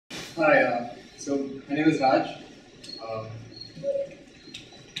Hi, so my name is Raj. Uh,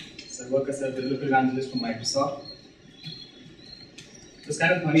 so I work as a developer evangelist for Microsoft. It was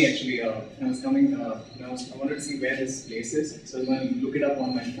kind of funny actually. I was coming, I wanted to see where this place is, so I was going to look it up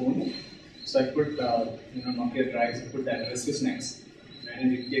on my phone. So I put, Nokia Drive, so I put the address was next,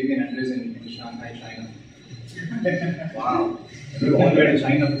 and it gave me an address in Shanghai, China. Wow, all the way to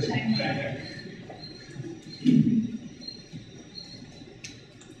China.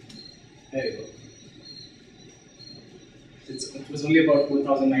 There you go. It was only about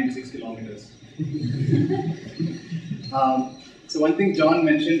 4,096 kilometers. So one thing John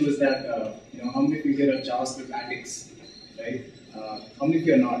mentioned was that how many of you here are JavaScript addicts, right? How many of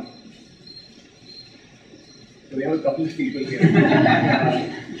you are not? So we have a couple of people here.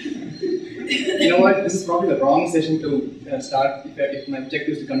 You know what? This is probably the wrong session to start if my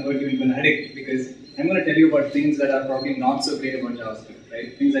objective is to convert you into an addict, because I'm going to tell you about things that are probably not so great about JavaScript,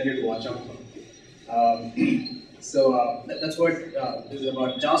 right? Things that you have to watch out for. That's what this is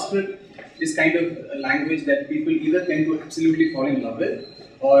about. JavaScript is kind of a language that people either tend to absolutely fall in love with,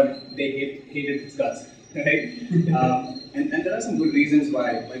 or they hate its guts, right? And there are some good reasons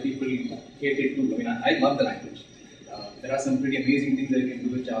why people hate it too. I mean, I love the language. There are some pretty amazing things that you can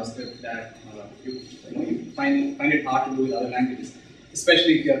do with JavaScript that you find it hard to do with other languages,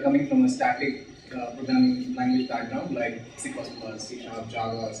 especially if you are coming from a static programming language background like C++, C#,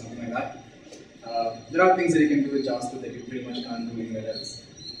 Java, or something like that. There are things that you can do with JavaScript that you pretty much can't do anywhere else.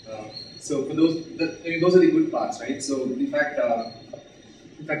 So for those are the good parts, right? So in fact,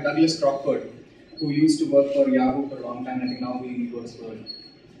 Douglas Crockford, who used to work for Yahoo for a long time, I think now he works for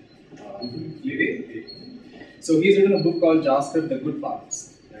Libby. So he's written a book called JavaScript: The Good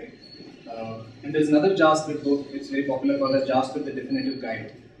Parts, right? And there's another JavaScript book which is very popular called as JavaScript: The Definitive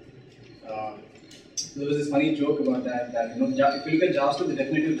Guide. There was this funny joke about that if you look at JavaScript: The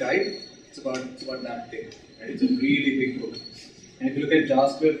Definitive Guide, it's about that big, right? It's a really big book. And if you look at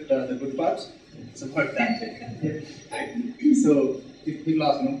JavaScript: The Good Parts, it's about that big, right? So people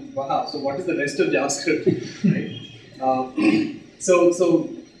ask, wow, so what is the rest of JavaScript, right? So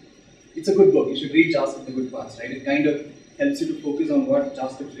it's a good book. You should read JavaScript: The Good Parts, right? It kind of helps you to focus on what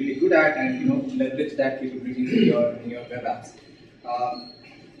JavaScript is really good at, and leverage that capability in your web apps.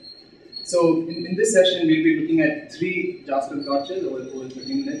 So in this session, we'll be looking at 3 JavaScript gotchas over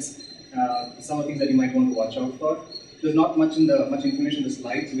 13 minutes. Some of the things that you might want to watch out for. There's not much information in the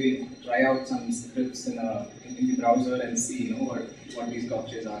slides. We'll try out some scripts in the browser and see what these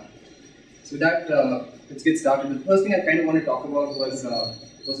gotchas are. So with that, let's get started. The first thing I kind of want to talk about was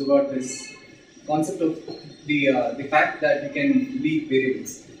about this concept of the fact that you can leak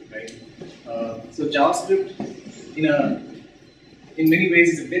variables, right? So JavaScript, in many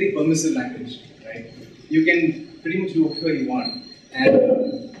ways, is a very permissive language, right? You can pretty much do whatever you want,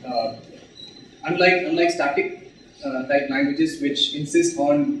 and unlike static type languages which insist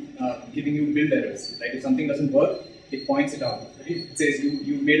on giving you build errors, right? If something doesn't work, it points it out. Right? It says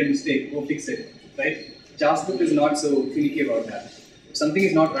you made a mistake, go fix it, right? JavaScript is not so finicky about that. If something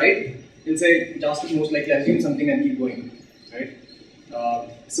is not right, it'll say JavaScript most likely assume something and keep going, right?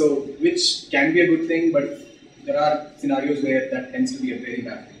 So which can be a good thing, but there are scenarios where that tends to be a very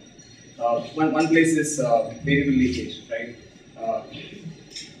bad thing. One place is variable leakage, right?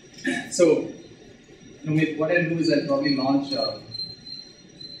 So what I'll do is I'll probably launch a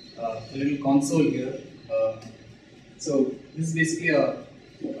little console here. So this is basically a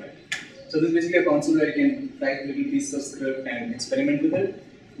console where you can write little pieces of script and experiment with it.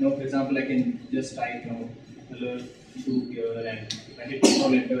 For example, I can just type alert do here, and if I hit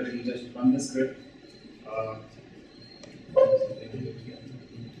Control Enter, it will just run the script.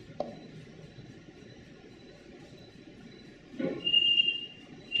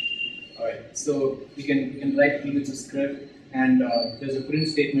 Alright, so you can write little bits of script, and there's a print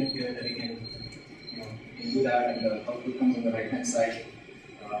statement here that you can do that, and the output comes on the right hand side.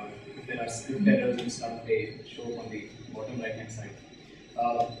 If there are script errors and stuff, they show up on the bottom right hand side.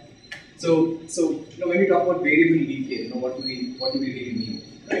 So when we talk about variable leakage, what do we really mean,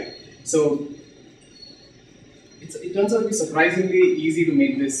 right? So it turns out to be surprisingly easy to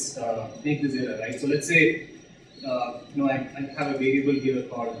make this error, right? So let's say I have a variable here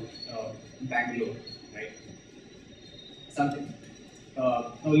called Bangalore, right? Something.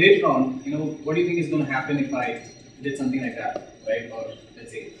 Now later on, what do you think is going to happen if I did something like that, right? Or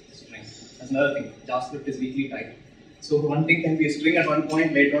let's say string. That's another thing. JavaScript is weakly typed. So one thing can be a string at one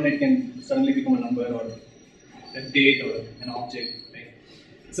point. Later on, it can suddenly become a number or a date or an object, right?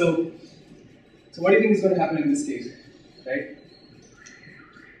 So what do you think is going to happen in this case, right?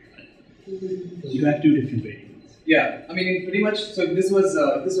 You have 2 different variables. Yeah, I mean, pretty much. So if this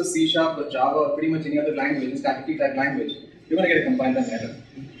was C# or Java or pretty much any other language, statically type language, you're going to get a compile time error,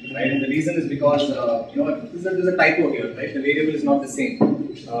 right? And the reason is because there's a typo here, right? The variable is not the same.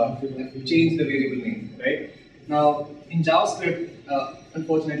 You change the variable name, right? Now in JavaScript,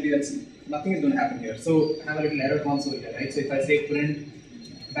 unfortunately, nothing is going to happen here. So I have a little error console here, right? So if I say print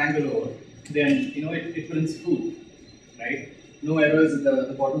Bangalore, then it prints food, right? No errors at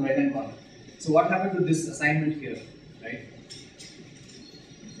the bottom right hand corner. So what happened to this assignment here, right?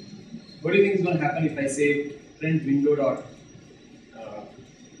 What do you think is going to happen if I say print window dot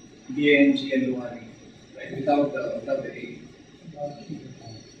Banglore, right? Without the A.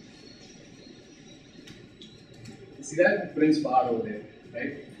 See that? It prints bar over there,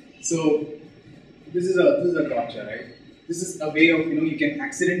 right? So this is a gotcha, right? This is a way of you can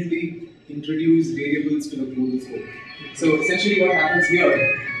accidentally introduce variables to the global scope. So essentially what happens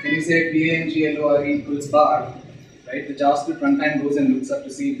here, when you say Banglore equals bar, right, the JavaScript runtime goes and looks up to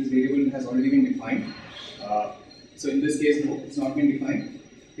see if this variable has already been defined. So in this case, no, it's not been defined.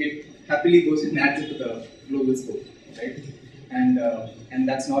 It happily goes and adds it to the global scope, right? And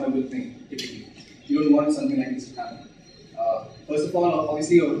that's not a good thing, typically. You don't want something like this to happen. First of all,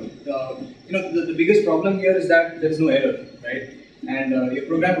 obviously, the biggest problem here is that there is no error, right? And your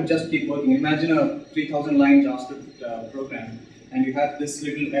program would just keep working. Imagine a 3,000 line JavaScript program, and you have this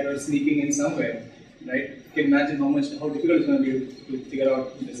little error sneaking in somewhere, right? You can imagine how difficult it's going to be to figure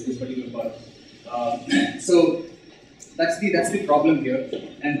out this particular bug. So that's the problem here.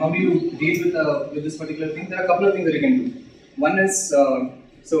 And how do you deal with this particular thing? There are a couple of things that you can do. One is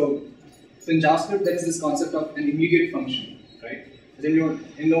so in JavaScript there is this concept of an immediate function, right? Does anyone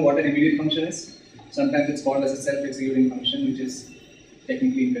know what an immediate function is? Sometimes it's called as a self-executing function, which is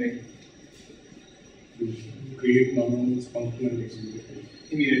technically incorrect. Create an anonymous function and execute it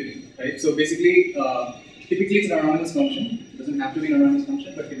immediately, right? So basically, typically it's an anonymous function. It doesn't have to be an anonymous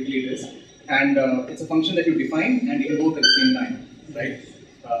function, but typically it is. And it's a function that you define and invoke at the same time, right?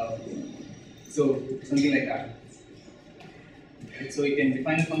 So something like that. Right? So you can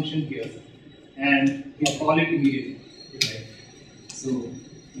define a function here, and you call it immediately, right? So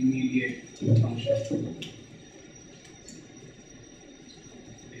immediate function.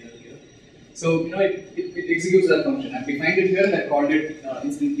 So it executes that function. I've defined it here and I called it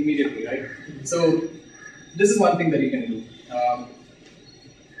immediately, right? So this is one thing that you can do.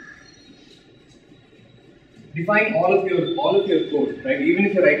 Define all of your code, right? Even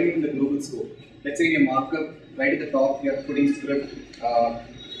if you're writing it in the global scope. Let's say in your markup, right at the top, you're putting script,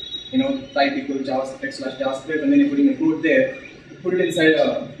 type equal JavaScript, and then you're putting a code there. Put it inside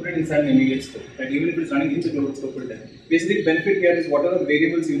an immediate scope, right? Even if it's running into global scope, put it there. Basically, the benefit here is whatever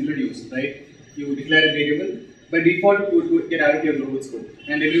variables you introduce, right? You declare a variable. By default, it would get added to your global scope,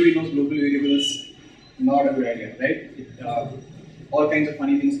 and everybody knows global variables not a good idea, right? All kinds of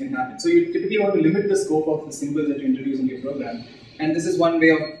funny things can happen. So you typically want to limit the scope of the symbols that you introduce in your program, and this is one way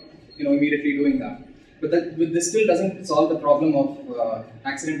of immediately doing that. But this still doesn't solve the problem of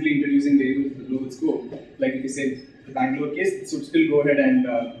accidentally introducing variables to the global scope. Like if you say the Bangalore case, it should still go ahead and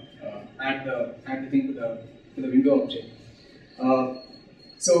add the thing to the window object.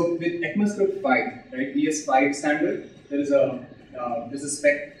 So with ECMAScript 5, right, ES5 standard, there's a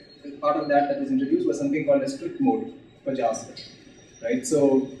spec. Part of that was introduced was something called a strict mode for JavaScript, right?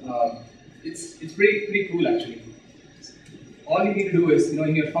 So it's pretty cool actually. All you need to do is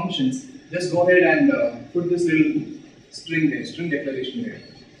in your functions, just go ahead and put this little string declaration there,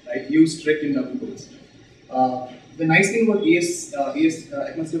 right? Use strict in double quotes. The nice thing about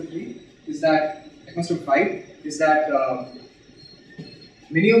ECMAScript 3 is that ECMAScript 5 is that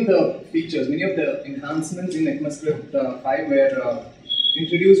many of the features, many of the enhancements in ECMAScript 5 were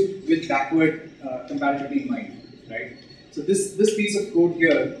introduced with backward compatibility in mind, right? So this piece of code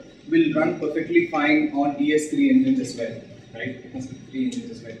here will run perfectly fine on ES3 engines as well, right? ECMAScript 3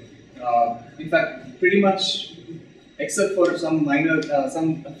 engines as well. In fact, pretty much, except for some minor,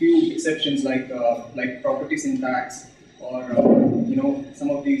 a few exceptions like property syntax or some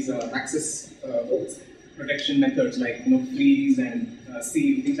of these access protection methods like freeze and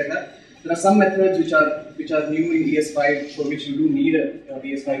seal, things like that. There are some methods which are new in ES5 for which you do need a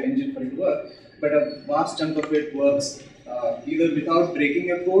ES5 engine for it to work, but a vast chunk of it works either without breaking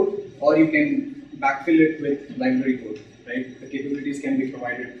your code, or you can backfill it with library code, right? The capabilities can be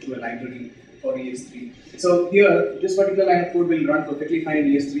provided through a library for ES3. So here, this particular line of code will run perfectly fine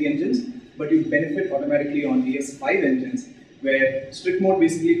in ES3 engines, but you benefit automatically on ES5 engines, where strict mode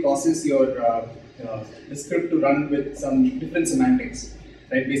basically causes your the script to run with some different semantics,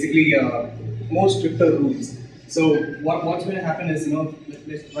 right? Basically, more stricter rules. So what's going to happen is,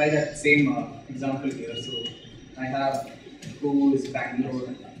 let's try that same example here. So I have who is Bangalore,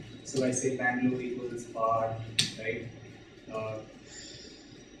 so I say Bangalore equals bar, right?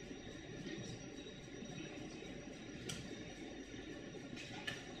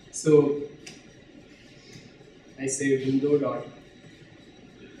 So I say window dot.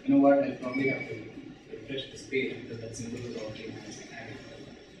 You know what? I'll probably have to refresh this page because that symbol is already added.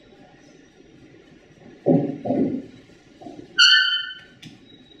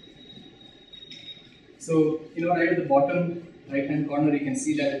 So, right at the bottom right hand corner, you can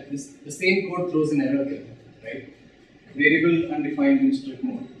see that the same code throws an error here, right? Variable undefined in strict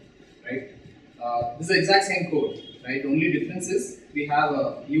mode, right? This is the exact same code, right? The only difference is we have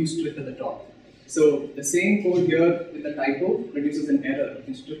a use strict at the top. So the same code here with a typo produces an error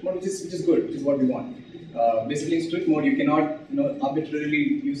in strict mode, which is good, which is what we want. Basically, in strict mode, you cannot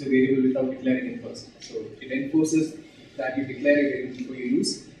arbitrarily use a variable without declaring it first. So it enforces that you declare a variable before you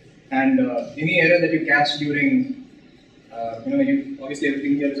use. And any error that you catch during, obviously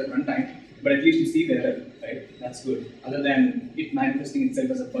everything here is at runtime, but at least you see the error, right? That's good. Other than it manifesting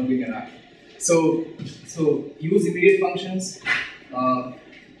itself as a bug in your app. So use immediate functions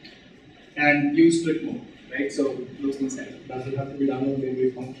and use strict mode, right? So those things help. Does it have to be done on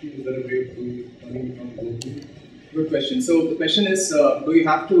every function? Is there a way to running it on locally? Good question. So the question is, do you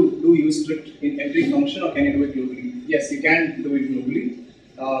have to do use strict in every function, or can you do it globally? Yes, you can do it globally.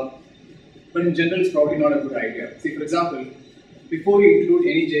 But in general, it's probably not a good idea. See, for example, before you include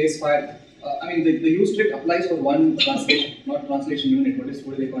any JS file, the use strict applies for one translation, not translation unit. What do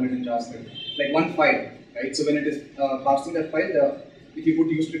they call it in JavaScript? Like one file, right? So when it is parsing that file, if you put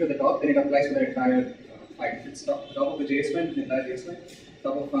use strict at the top, then it applies for the entire file. If it's top of the JS file, the entire JS file.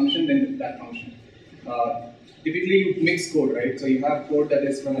 Top of function, then that function. Typically, you mix code, right? So you have code that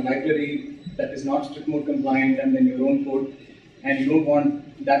is from a library that is not strict mode compliant, and then your own code, and you don't want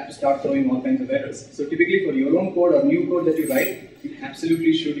that to start throwing all kinds of errors. So typically for your own code or new code that you write, you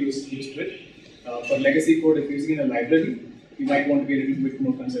absolutely should use strict. For legacy code, if you're using in a library, you might want to be a little bit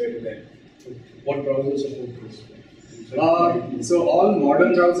more conservative there. What browsers support this? So all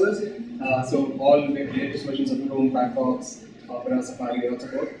modern browsers, so all latest versions of Chrome, Firefox, Opera, Safari, they all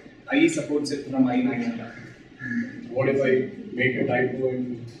support. IE supports it from IE 9. What if I make a typo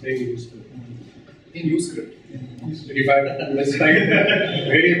and say use script? In use script. If I mistype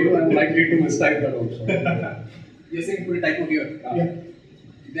variable, I'm likely to mistype that also. You're saying put a typo here? Yeah.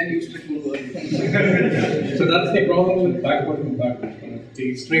 Then use strict will work. So that's the problem with backward compatibility.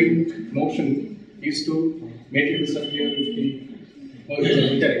 The string motion is to make it disappear if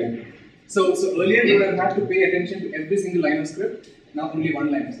the So earlier you would have had to pay attention to every single line of script. Now only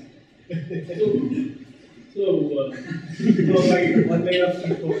one line of script. So one line of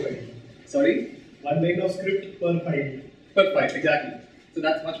script per file. Sorry? One line of script per file. Per file, exactly. So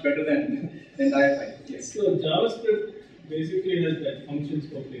that's much better than the entire file. Yes. So JavaScript basically has that functions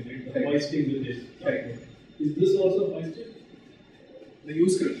for play, right? The hoisting with this. Correct. Is this also hoisted? The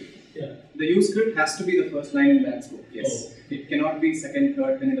use script. Yeah. The use script has to be the first line in that scope. Yes. Oh. It cannot be second,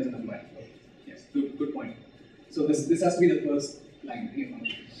 third, then it doesn't apply. Yes. Good point. So this has to be the first line in your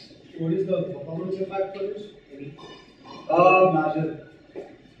function. What is the performance impact for this? Larger.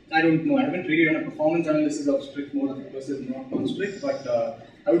 I don't know. I haven't really done a performance analysis of strict mode versus non-strict, but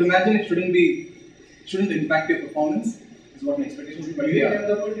I would imagine it shouldn't impact your performance. Is what my expectation would be. But yeah,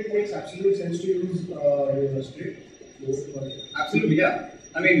 it makes absolute sense to use strict. Absolutely, yeah.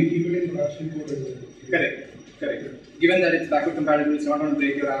 I mean, keep it in production code as well. Correct. Given that it's backward compatible, it's not going to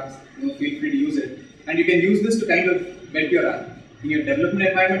break your apps. Feel free to use it, and you can use this to kind of build your app. In your development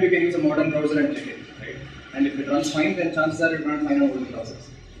environment, you can use a modern browser and check it, right? And if it runs fine, then chances are it runs fine on older browsers.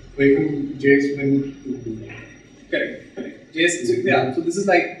 So you can JS when to do that. Correct. JS, so, yeah. So this is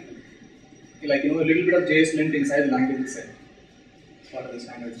like a little bit of JS lint inside the language itself. Part of the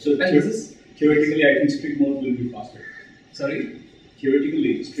standard. So theoretically, I think strict mode will be faster. Sorry?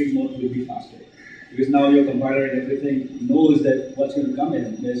 Theoretically, strict mode will be faster. Because now your compiler and everything knows that what's going to come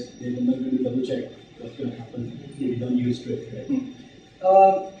in. They're not going to double check what's going to happen if you don't use strict, right?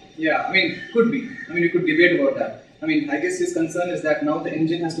 Yeah, I mean, could be. I mean, you could debate about that. I mean, I guess his concern is that now the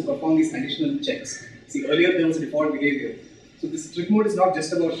engine has to perform these additional checks. See, earlier there was a default behavior. So this strict mode is not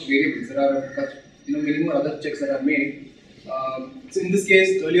just about variables. There are many more other checks that are made. So in this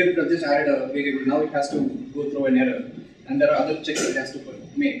case, earlier it just added a variable. Now it has to go through an error, and there are other checks it has to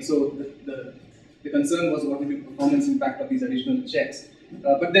make. So the concern was what will be the performance impact of these additional checks.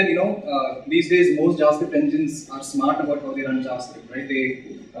 But then these days most JavaScript engines are smart about how they run JavaScript, right?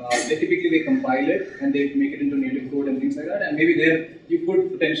 They typically compile it and they make it into native code and things like that. And maybe there you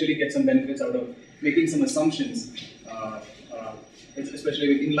could potentially get some benefits out of making some assumptions especially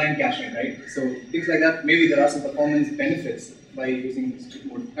with inline caching, right? So things like that. Maybe there are some performance benefits by using strict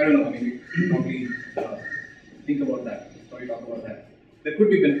mode. I don't know. Maybe probably think about that. Probably talk about that. There could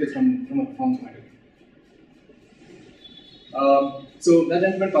be benefits from a performance point of view. So that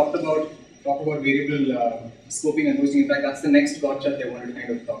gentleman talked about variable scoping and hoisting. In fact, that's the next gotcha they wanted to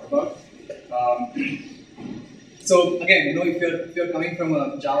kind of talk about. So again, if you're coming from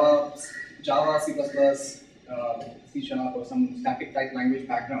a Java, C++, C# or some static type language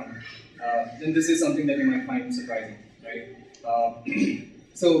background, then this is something that you might find surprising, right?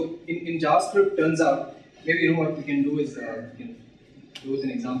 So in JavaScript, turns out maybe what we can do is we can do with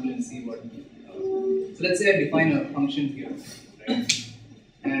an example and see what. So let's say I define a function here, right?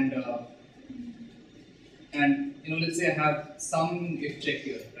 And let's say I have some if check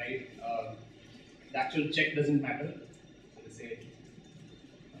here, right? The actual check doesn't matter. So let's say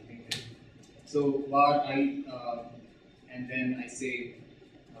something here. So var I, and then I say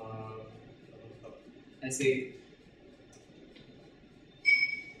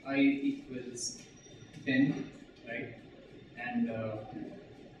I equals 10, right? And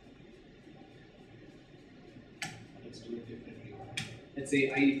let's do it differently. Let's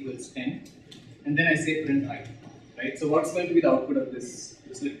say I equals 10, and then I say print I, right? So what's going to be the output of this?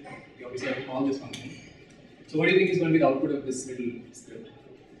 We obviously have to call this function. So what do you think is going to be the output of this little script?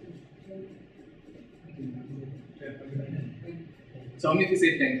 So how many if you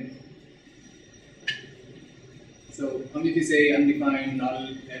say 10? So how many if you say undefined, null,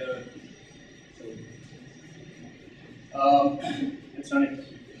 error? So let's run it.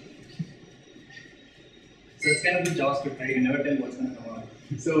 So it's kind of the JavaScript, right? You never tell what's going to come out.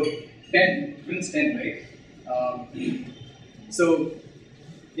 So 10 prints 10, right? So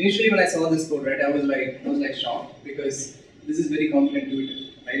initially when I saw this code, right, I was like shocked because this is very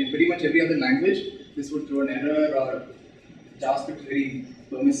counterintuitive, right? In pretty much every other language, this would throw an error, or JavaScript is very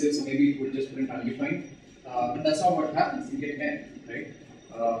permissive, so maybe it would just print undefined. But that's not what happens. You get 10, right?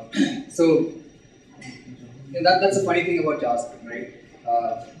 So that's a funny thing about JavaScript, right?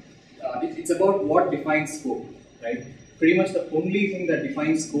 It's about what defines scope, right? Pretty much the only thing that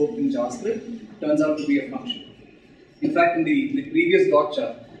defines scope in JavaScript turns out to be a function. In fact, in the previous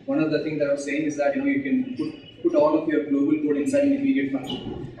gotcha, one of the things that I was saying is that you can put all of your global code inside an immediate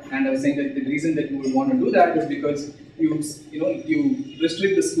function. And I was saying that the reason that you would want to do that is because you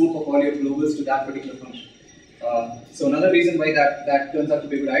restrict the scope of all your globals to that particular function. So another reason why that turns out to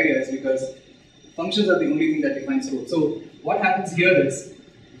be a good idea is because functions are the only thing that defines scope. So what happens here is,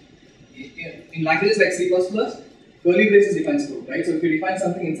 in languages like C++, curly braces define scope, right? So if you define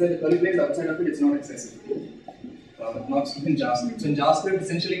something inside the curly brace, outside of it, it's not accessible. Not in JavaScript. So in JavaScript,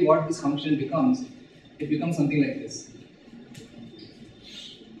 essentially what this function becomes, it becomes something like this.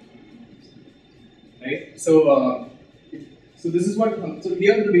 Right? So this is what, so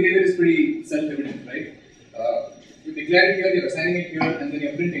here the behavior is pretty self-evident, right? You declare it here, you're assigning it here, and then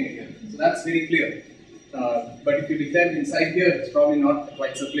you're printing it here. So that's very clear. But if you declare it inside here, it's probably not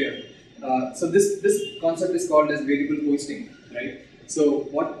quite so clear. So this concept is called as variable hoisting, right? So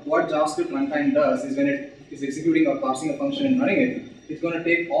what JavaScript runtime does is when it is executing or parsing a function and running it, it's going to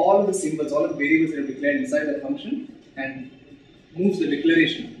take all of the symbols, all of the variables that are declared inside that function and moves the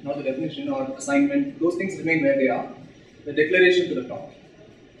declaration, not the definition or assignment. Those things remain where they are. The declaration to the top,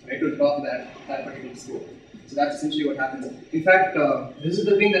 right, to the top of that particular scope. So that's essentially what happens. In fact, this is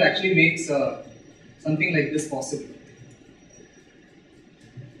the thing that actually makes something like this possible.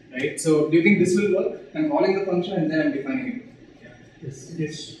 Right? So do you think this will work? I'm calling the function and then I'm defining it. Yeah.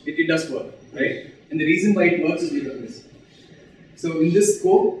 Yes. It does work, right? And the reason why it works is because of this. So in this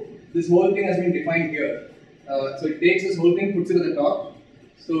scope, this whole thing has been defined here. So it takes this whole thing, puts it at the top.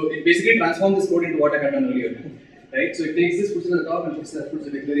 So it basically transforms this code into what I had done earlier, right? So it takes this, puts it at the top, and puts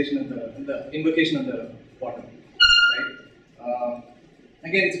the declaration at the invocation at the bottom, right?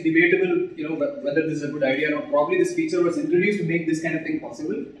 Again, it's debatable, whether this is a good idea or not. Probably this feature was introduced to make this kind of thing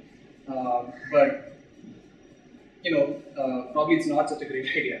possible, but probably it's not such a great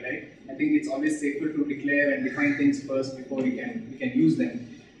idea, right? I think it's always safer to declare and define things first before we can use them.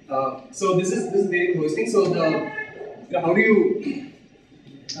 So this is variable hoisting. So how do you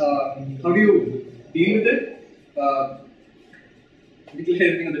deal with it? Declare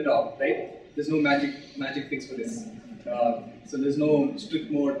everything at the top, right? There's no magic fix for this. So there's no strict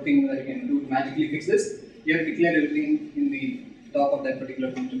mode thing that you can do to magically fix this. You have to declare everything in the top of that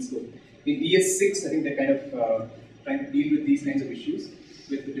particular function scope. In ES6, I think they're kind of trying to deal with these kinds of issues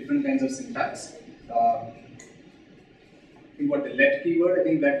with the different kinds of syntax. I think what the let keyword, I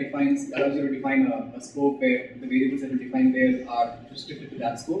think that allows you to define a scope where the variables that you define there are restricted to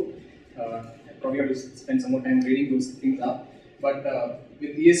that scope. I probably have to spend some more time reading those things up. But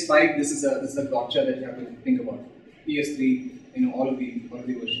with ES5, this is a gotcha that you have to think about. ES3, all of the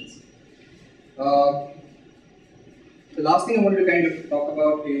versions. The last thing I wanted to kind of talk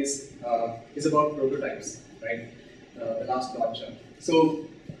about is about prototypes, right? The last gotcha. So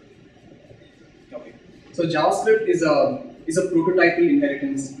JavaScript is a prototypal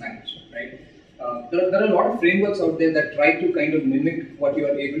inheritance language, right? There are a lot of frameworks out there that try to kind of mimic what you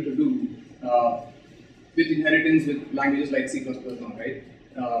are able to do with inheritance with languages like C++ now, right?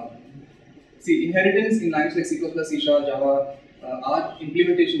 See, inheritance in languages like C++, C#, Java are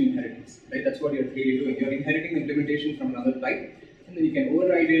implementation inheritance, right? That's what you're really doing. You're inheriting the implementation from another type, and then you can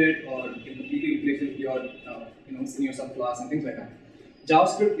override it, or you can completely replace it with your, in your subclass and things like that.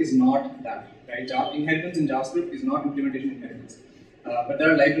 JavaScript is not that, right? Inheritance in JavaScript is not implementation inheritance. But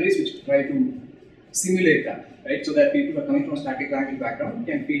there are libraries which try to simulate that, right? So that people who are coming from a static language background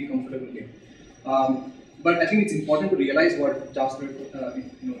can feel comfortable here. But I think it's important to realize what JavaScript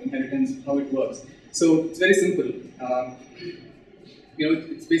inheritance, how it works. So it's very simple.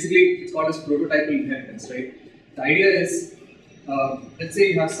 It's called as prototypal inheritance, right? The idea is, let's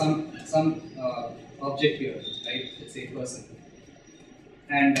say you have some object here, right? Let's say person,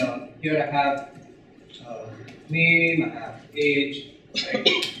 and here I have name, I have age, right?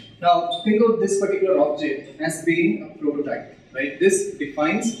 Now think of this particular object as being a prototype, right? This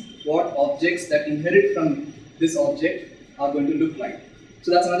defines what objects that inherit from this object are going to look like. So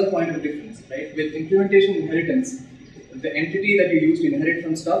that's another point of difference, right? With implementation inheritance, the entity that you use to inherit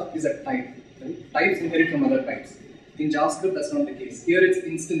from stuff is a type, right? Types inherit from other types. In JavaScript, that's not the case. Here it's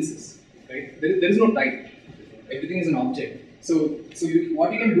instances, right? There is no type. Everything is an object. So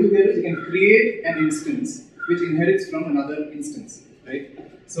what you can do here is you can create an instance which inherits from another instance, right?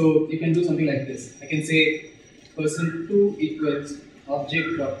 So you can do something like this. I can say person2 equals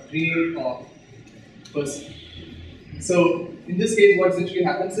object.create of person. So in this case, what essentially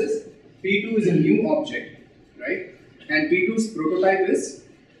happens is P2 is a new object, right? And P2's prototype is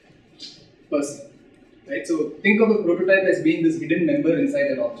person, right? So think of a prototype as being this hidden member inside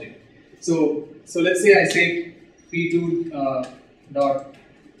that object. So let's say I say P2 dot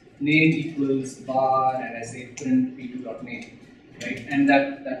name equals bar, and I say print P2 dot name, right? And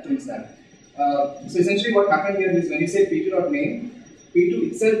that prints that. So essentially what happened here is when you say P2 dot name,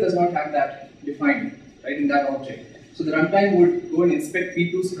 P2 itself does not have that defined, right, in that object. So the runtime would go and inspect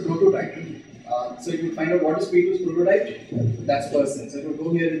P2's prototype. So it would find out what is P2's prototype. That's person. So it would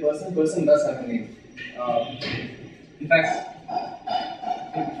go here in person. Person does have a name. In fact,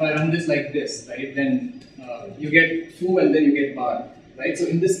 if I run this like this, right, then you get foo and then you get bar, right? So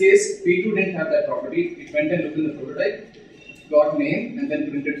in this case, P2 didn't have that property. It went and looked in the prototype, got name, and then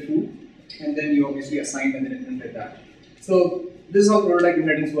printed foo, and then you obviously assigned and then it printed that. So this is how prototype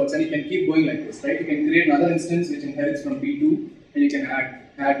inheritance works, and you can keep going like this, right? You can create another instance which inherits from P2, and you can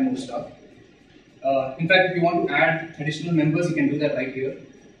add more stuff. In fact, if you want to add additional members, you can do that right here.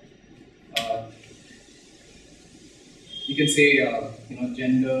 You can say,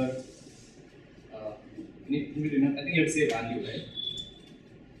 gender. I think you have to say value, right?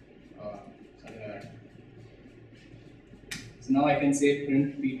 Something like that. So now I can say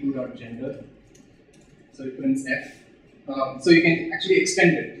print p2.gender. So it prints f. So you can actually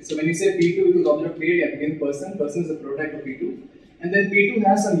extend it. So when you say P2 equals object of create, you have again person. Person is the prototype of P2. And then P2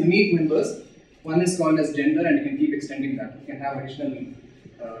 has some unique members. One is called as gender, and you can keep extending that. You can have additional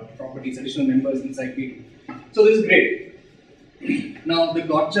properties, additional members inside P2. So this is great. Now the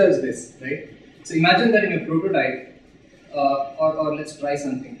gotcha is this, right? So imagine that in a prototype, or let's try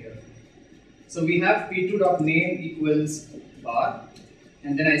something here. So we have P2.name equals bar,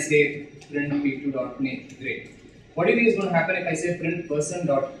 and then I say print P2.name. Great. What do you think is going to happen if I say print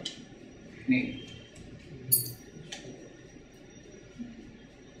person.name?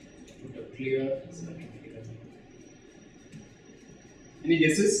 Put a clear. Any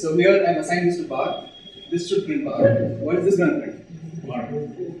guesses? So here I've assigned this to bar. This should print bar. What is this going to print? Bar.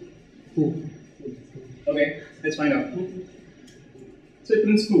 Foo. Okay, let's find out. So it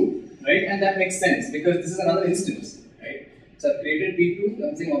prints foo, right? And that makes sense because this is another instance, right? So I've created P2,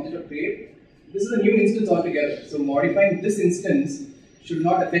 I'm saying object of create. This is a new instance altogether. So modifying this instance should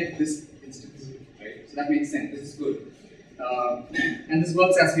not affect this instance, right? So that makes sense. This is good. And this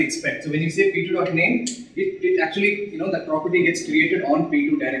works as we expect. So when you say P2.name, it actually, that property gets created on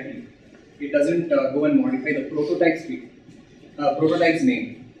P2 directly. It doesn't go and modify the prototype's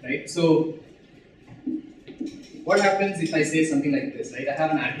name, right? So what happens if I say something like this, right? I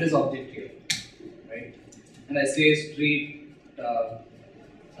have an address object here, right? And I say street,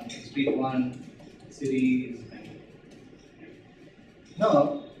 street 1, city is Bangalore.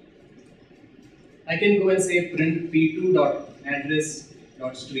 Now, I can go and say print P2 dot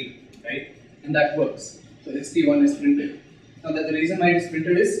address.string, right? And that works. So st1 is printed. Now the reason why it is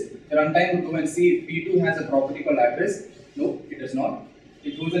printed is the runtime would go and see if p2 has a property called address. No, it does not.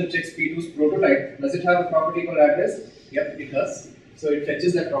 It goes and checks p2's prototype. Does it have a property called address? Yep, it does. So it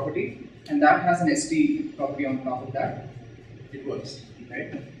fetches that property, and that has an st property on top of that. It works,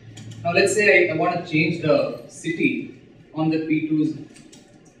 right? Now let's say I want to change the city on the p2's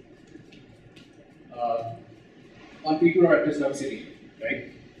on p2.address.city,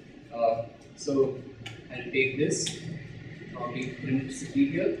 right? So I'll take this, probably print city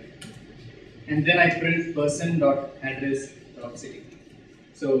here, and then I print person.address.city.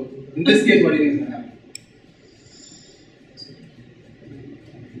 So in this case, what do you think is going to happen?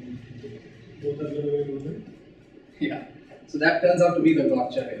 Yeah. So that turns out to be the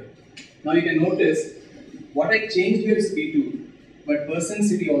gotcha here. Now you can notice what I changed here is p2, but person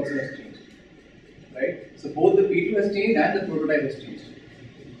city also has changed. Right? So both the p2 has changed and the prototype has changed.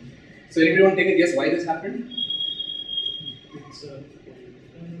 So anybody want to take a guess why this happened? It's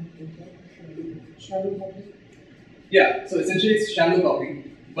shadow copy. Yeah, so essentially it's shallow copy.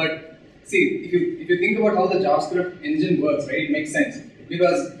 But see, if you think about how the JavaScript engine works, right, it makes sense.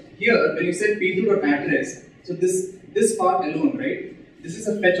 Because here, when you said p2.address, so this part alone, right, this is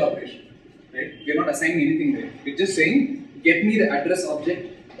a fetch operation, right? We're not assigning anything there. We're just saying, get me the address object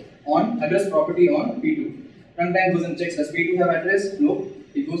on address property on p2. Runtime goes and checks, does p2 have address? No.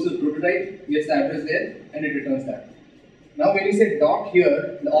 It goes to the prototype, gets the address there, and it returns that. Now when you say dot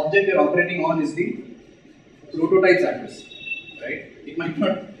here, the object you're operating on is the prototype's address, right? It might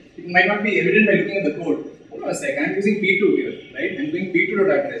not be evident by looking at the code. Hold on a sec, I'm using p2 here, right? I'm doing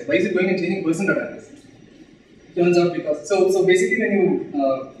p2.address. Why is it going and changing person.address? Turns out because so basically when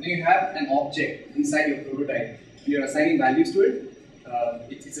you have an object inside your prototype, you're assigning values to it.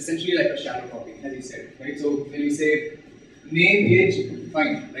 It's essentially like a shadow copy, as you said, right? So when you say name, age,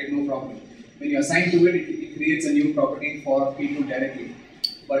 fine, right? No problem. When you assign to it, it creates a new property for p2 directly.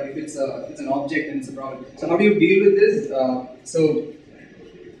 But if it's an object, then it's a problem. So how do you deal with this? So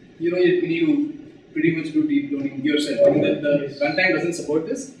you need to pretty much do deep cloning yourself. I mean, the runtime doesn't support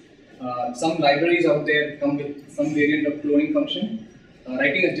this. Some libraries out there come with some variant of cloning function.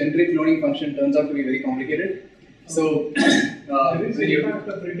 Writing a generic cloning function turns out to be very complicated. So there is in fact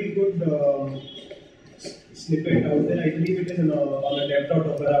a pretty good snippet out there. I believe it is on a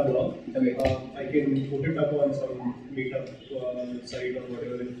dev.opera blog. Okay. I can put it up on some meetup site or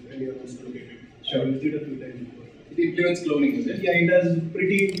whatever if anyone wants to look at it. Sure. I used it a few times before. It implements cloning, is it? Yeah, it does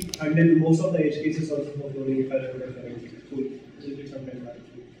pretty, and then most of the edge cases also for cloning if I remember correctly. Cool. Visited sometime back.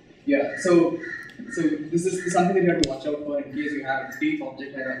 Yeah. So this is something that you have to watch out for in case you have deep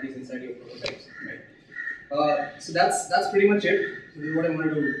object hierarchies inside your prototypes, right? So that's pretty much it. So this is what I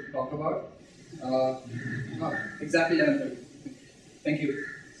wanted to talk about. Exactly 11:30. Thank you.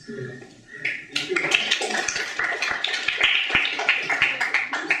 Thank you.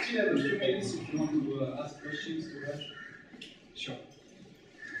 Still have a few minutes if you want to ask questions to us. Sure.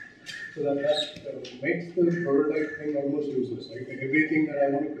 So that makes the prototype thing almost useless, right? Like everything that I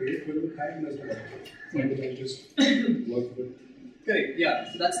want to create will have nested objects. So I can just work with. Correct.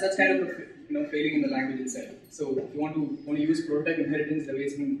 Yeah. So that's kind of failing in the language itself. So if you want to use prototype inheritance the way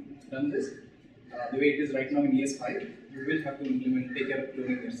it's been done this, the way it is right now in ES5, you will have to take care of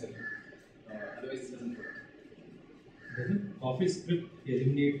cloning yourself. Otherwise, it doesn't work. Doesn't CoffeeScript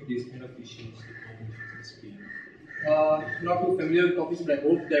eliminate these kind of issues? Not too familiar with CoffeeScript, but I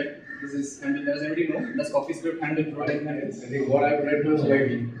hope that this is handled. Does everybody know? Does CoffeeScript handle prototype inheritance? I think what I've read was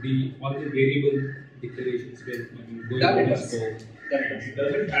like all the variable declarations where going That over it the does. scope. That it does. It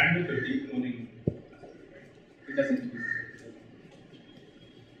doesn't handle the deep cloning. It doesn't.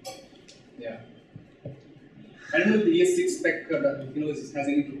 Yeah. I don't know if the ES6 spec has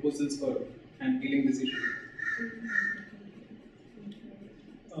any proposals for handling this issue.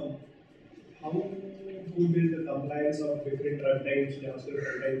 How good is the compliance of different runtimes, JavaScript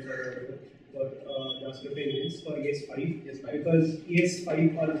runtimes or whatever, for JavaScript engines for ES5? Because ES5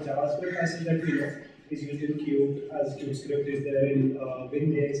 on JavaScript as that we know is used in Qt, as QScript is there, and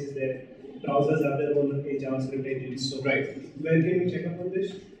WinJS is there. Browsers have their own JavaScript engines. So right. Where can we check up on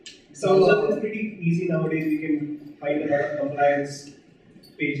this? So it's pretty easy nowadays. We can find a lot of compliance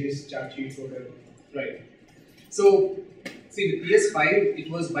pages, chat sheets, whatever. Right. So see, with ES5, it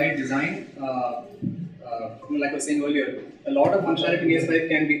was by design. Like I was saying earlier, a lot of functionality in ES5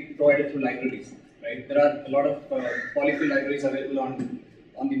 can be provided through libraries. Right. There are a lot of polyfill libraries available on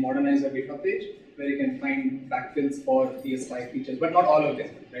the modernizer GitHub page, where you can find backfills for ES5 features, but not all of them.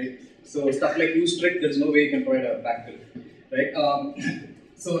 Right. So stuff like usestrict, there's no way you can provide a backfill. Right.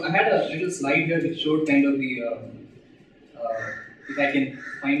 So I had a little slide here which showed kind of the If I can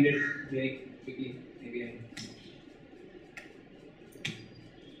find it very quickly, maybe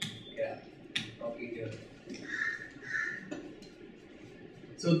yeah, probably here.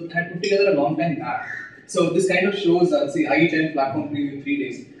 So I had put together a long time back. So this kind of shows, see, IE10 platform preview 3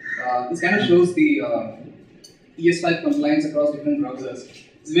 days. This kind of shows the ES5 compliance across different browsers.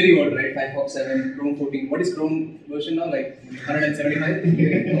 It's very old, right? Firefox 7, Chrome 14. What is Chrome version now? Like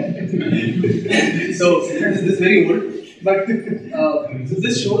 175? So this is very old. But so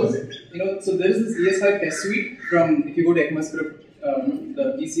this shows, so there is this ES5 test suite from, if you go to ECMAScript,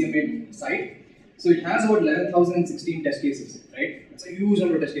 the ECMA site. So it has about 11,016 test cases, right? It's a huge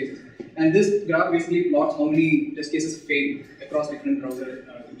number of test cases. And this graph basically plots how many test cases fail across different browser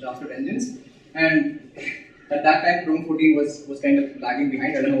JavaScript engines. And at that time, Chrome 14 was kind of lagging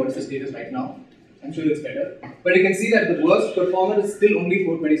behind. I don't know what's the status right now. I'm sure it's better. But you can see that the worst performer is still only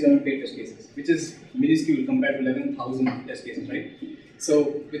 427 failed test cases, which is minuscule compared to 11,000 test cases, right?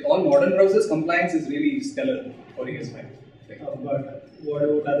 So with all modern browsers, compliance is really stellar for ES5. But what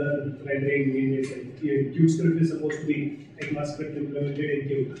about other rendering languages? Like QScript is supposed to be ECMAScript implemented in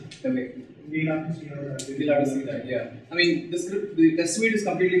Q. We'll have to see how that. We'll have to see that, yeah. I mean, the test suite is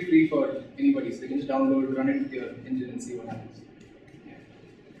completely free for anybody, so they can just download, run it with your engine and see what happens. Yeah.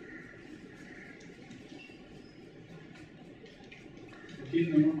 Okay,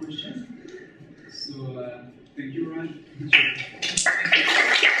 no more questions. So, thank you, Ryan.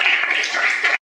 Thank you.